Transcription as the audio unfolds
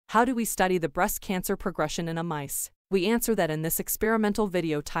How do we study the breast cancer progression in a mice? We answer that in this experimental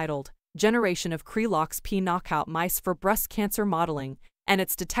video titled, Generation of Cre-LoxP Knockout Mice for Breast Cancer Modeling and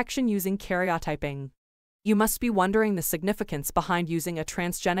its Detection Using Karyotyping. You must be wondering the significance behind using a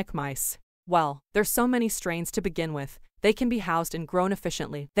transgenic mice. Well, there's so many strains to begin with. They can be housed and grown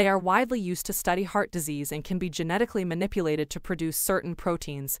efficiently. They are widely used to study heart disease and can be genetically manipulated to produce certain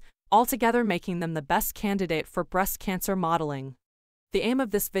proteins, altogether making them the best candidate for breast cancer modeling. The aim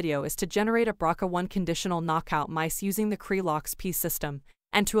of this video is to generate a BRCA1 conditional knockout mice using the Cre-LoxP system,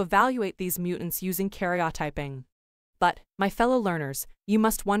 and to evaluate these mutants using karyotyping. But, my fellow learners, you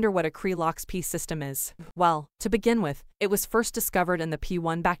must wonder what a Cre-LoxP system is. Well, to begin with, it was first discovered in the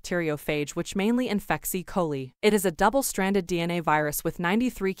P1 bacteriophage, which mainly infects E. coli. It is a double-stranded DNA virus with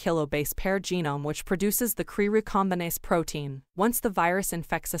 93 kilobase pair genome which produces the Cre-recombinase protein. Once the virus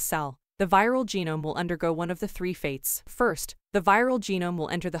infects a cell, the viral genome will undergo one of the three fates. First, the viral genome will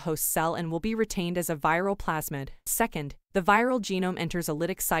enter the host cell and will be retained as a viral plasmid. Second, the viral genome enters a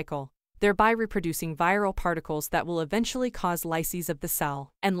lytic cycle, thereby reproducing viral particles that will eventually cause lysis of the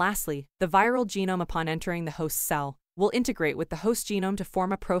cell. And lastly, the viral genome upon entering the host cell will integrate with the host genome to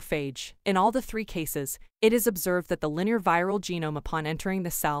form a prophage. In all the three cases, it is observed that the linear viral genome upon entering the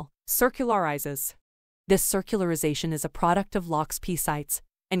cell circularizes. This circularization is a product of LoxP sites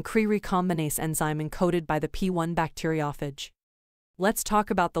and Cre-recombinase enzyme encoded by the P1 bacteriophage. Let's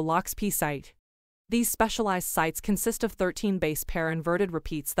talk about the LoxP site. These specialized sites consist of 13 base pair inverted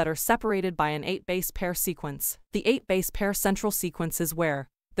repeats that are separated by an 8 base pair sequence. The 8 base pair central sequence is where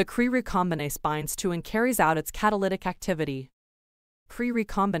the Cre-recombinase binds to and carries out its catalytic activity.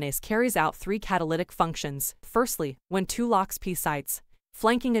 Cre-recombinase carries out three catalytic functions. Firstly, when two LoxP sites,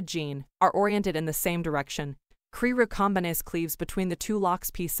 flanking a gene, are oriented in the same direction, Cre-recombinase cleaves between the two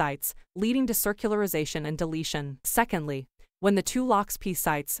LoxP sites, leading to circularization and deletion. Secondly, when the two LoxP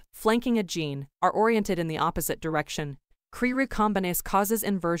sites, flanking a gene, are oriented in the opposite direction, Cre-recombinase causes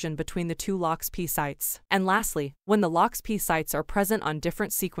inversion between the two LoxP sites. And lastly, when the LoxP sites are present on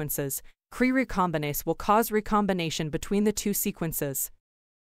different sequences, Cre-recombinase will cause recombination between the two sequences.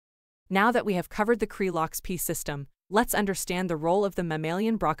 Now that we have covered the Cre-LoxP system, let's understand the role of the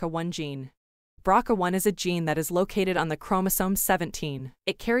mammalian BRCA1 gene. BRCA1 is a gene that is located on the chromosome 17.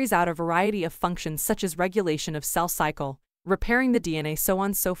 It carries out a variety of functions such as regulation of cell cycle, repairing the DNA, so on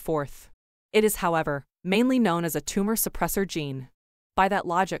and so forth. It is, however, mainly known as a tumor suppressor gene. By that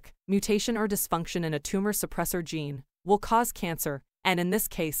logic, mutation or dysfunction in a tumor suppressor gene will cause cancer, and in this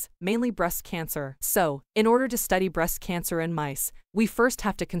case, mainly breast cancer. So, in order to study breast cancer in mice, we first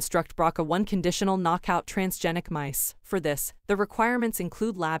have to construct BRCA1 conditional knockout transgenic mice. For this, the requirements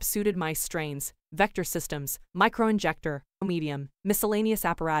include lab-suited mice strains, vector systems, microinjector, medium, miscellaneous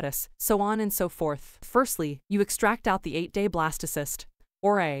apparatus, so on and so forth. Firstly, you extract out the 8-day blastocyst,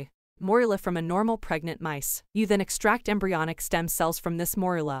 or a morula, from a normal pregnant mice. You then extract embryonic stem cells from this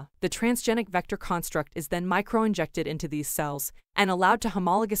morula. The transgenic vector construct is then microinjected into these cells and allowed to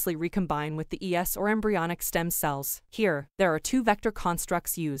homologously recombine with the ES or embryonic stem cells. Here, there are two vector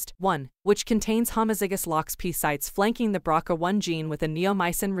constructs used. One, which contains homozygous LoxP sites flanking the BRCA1 gene with a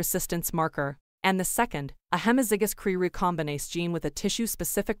neomycin resistance marker, and the second, a homozygous Cre-recombinase gene with a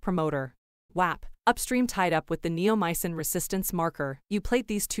tissue-specific promoter, WAP, upstream tied up with the neomycin resistance marker. You plate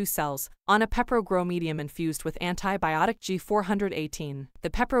these two cells on a pepro-grow medium infused with antibiotic G418. The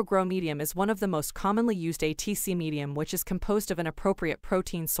pepro-grow medium is one of the most commonly used ATC medium, which is composed of an appropriate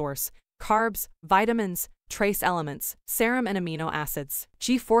protein source, carbs, vitamins, trace elements, serum and amino acids.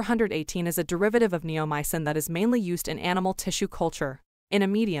 G418 is a derivative of neomycin that is mainly used in animal tissue culture. In a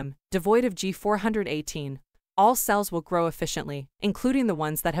medium devoid of G418, all cells will grow efficiently, including the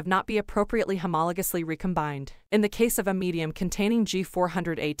ones that have not been appropriately homologously recombined. In the case of a medium containing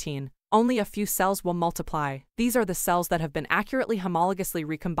G418, only a few cells will multiply. These are the cells that have been accurately homologously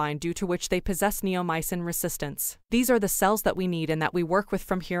recombined, due to which they possess neomycin resistance. These are the cells that we need and that we work with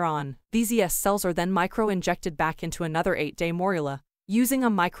from here on. These ES cells are then micro-injected back into another 8-day morula, using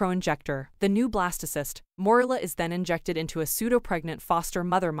a microinjector. The new blastocyst, morula, is then injected into a pseudopregnant foster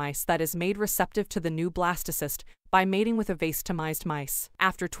mother mice that is made receptive to the new blastocyst by mating with avastomized mice.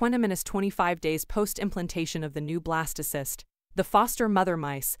 After 20–25 days post-implantation of the new blastocyst, the foster mother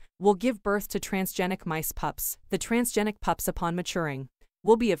mice will give birth to transgenic mice pups. The transgenic pups, upon maturing,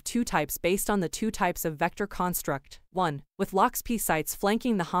 will be of two types based on the two types of vector construct. One, with LoxP sites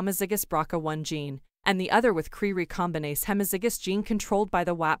flanking the homozygous BRCA1 gene, and the other with Cre-recombinase homozygous gene controlled by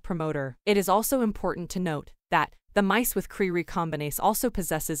the WAP promoter. It is also important to note that the mice with Cre-recombinase also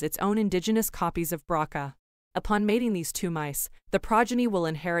possesses its own indigenous copies of BRCA. Upon mating these two mice, the progeny will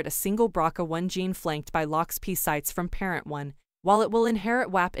inherit a single BRCA1 gene flanked by LoxP sites from parent 1, While it will inherit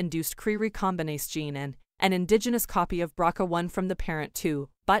WAP-induced Cre-recombinase gene and an indigenous copy of BRCA1 from the parent too,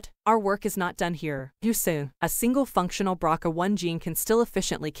 but our work is not done here. A single functional BRCA1 gene can still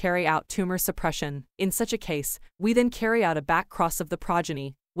efficiently carry out tumor suppression. In such a case, we then carry out a back cross of the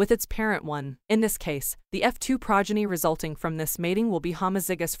progeny with its parent one. In this case, the F2 progeny resulting from this mating will be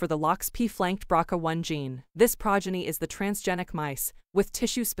homozygous for the LoxP flanked BRCA1 gene. This progeny is the transgenic mice with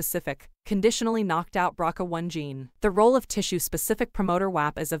tissue-specific, conditionally knocked out BRCA1 gene. The role of tissue-specific promoter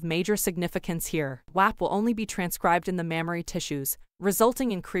WAP is of major significance here. WAP will only be transcribed in the mammary tissues,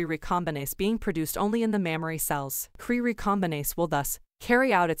 resulting in Cre-recombinase being produced only in the mammary cells. Cre-recombinase will thus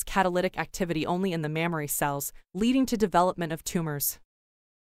carry out its catalytic activity only in the mammary cells, leading to development of tumors.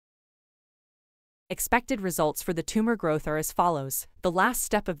 Expected results for the tumor growth are as follows. The last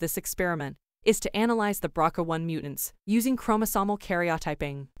step of this experiment is to analyze the BRCA1 mutants using chromosomal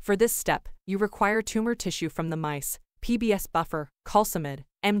karyotyping. For this step, you require tumor tissue from the mice, PBS buffer, calcimid,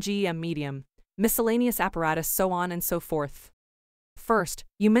 MGEM medium, miscellaneous apparatus, so on and so forth. First,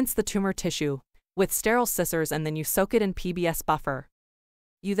 you mince the tumor tissue with sterile scissors and then you soak it in PBS buffer.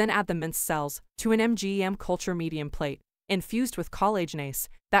 You then add the minced cells to an MGEM culture medium plate, infused with collagenase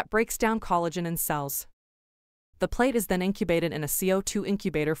that breaks down collagen in cells. The plate is then incubated in a CO2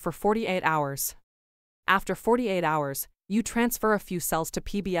 incubator for 48 hours. After 48 hours, you transfer a few cells to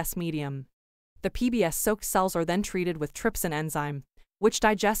PBS medium. The PBS-soaked cells are then treated with trypsin enzyme, which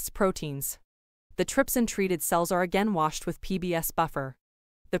digests proteins. The trypsin-treated cells are again washed with PBS buffer.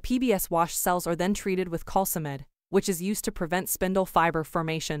 The PBS-washed cells are then treated with calcimid, which is used to prevent spindle fiber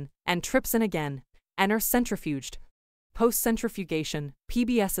formation, and trypsin again, and are centrifuged. Post-centrifugation,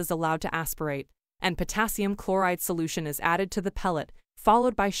 PBS is allowed to aspirate, and potassium chloride solution is added to the pellet,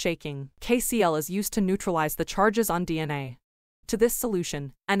 followed by shaking. KCl is used to neutralize the charges on DNA. To this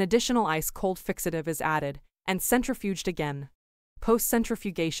solution, an additional ice-cold fixative is added, and centrifuged again.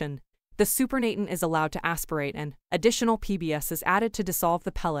 Post-centrifugation, the supernatant is allowed to aspirate and additional PBS is added to dissolve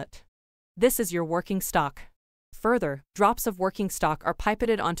the pellet. This is your working stock. Further, drops of working stock are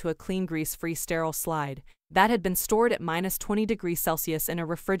pipetted onto a clean grease-free sterile slide that had been stored at -20 degrees Celsius in a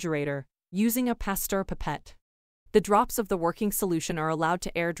refrigerator using a Pasteur pipette. The drops of the working solution are allowed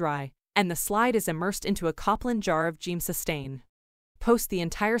to air dry, and the slide is immersed into a Copland jar of Giemsa stain. Post the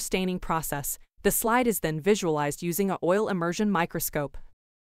entire staining process, the slide is then visualized using an oil immersion microscope.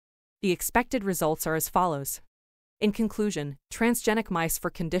 The expected results are as follows. In conclusion, transgenic mice for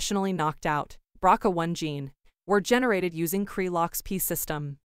conditionally knocked out BRCA1 gene were generated using Cre-LoxP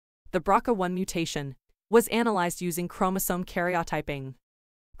system. The BRCA1 mutation was analyzed using chromosome karyotyping.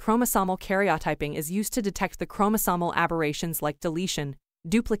 Chromosomal karyotyping is used to detect the chromosomal aberrations like deletion,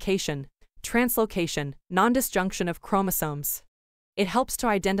 duplication, translocation, non-disjunction of chromosomes. It helps to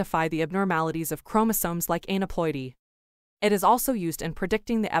identify the abnormalities of chromosomes like aneuploidy. It is also used in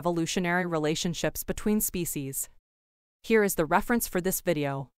predicting the evolutionary relationships between species. Here is the reference for this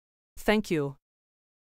video. Thank you.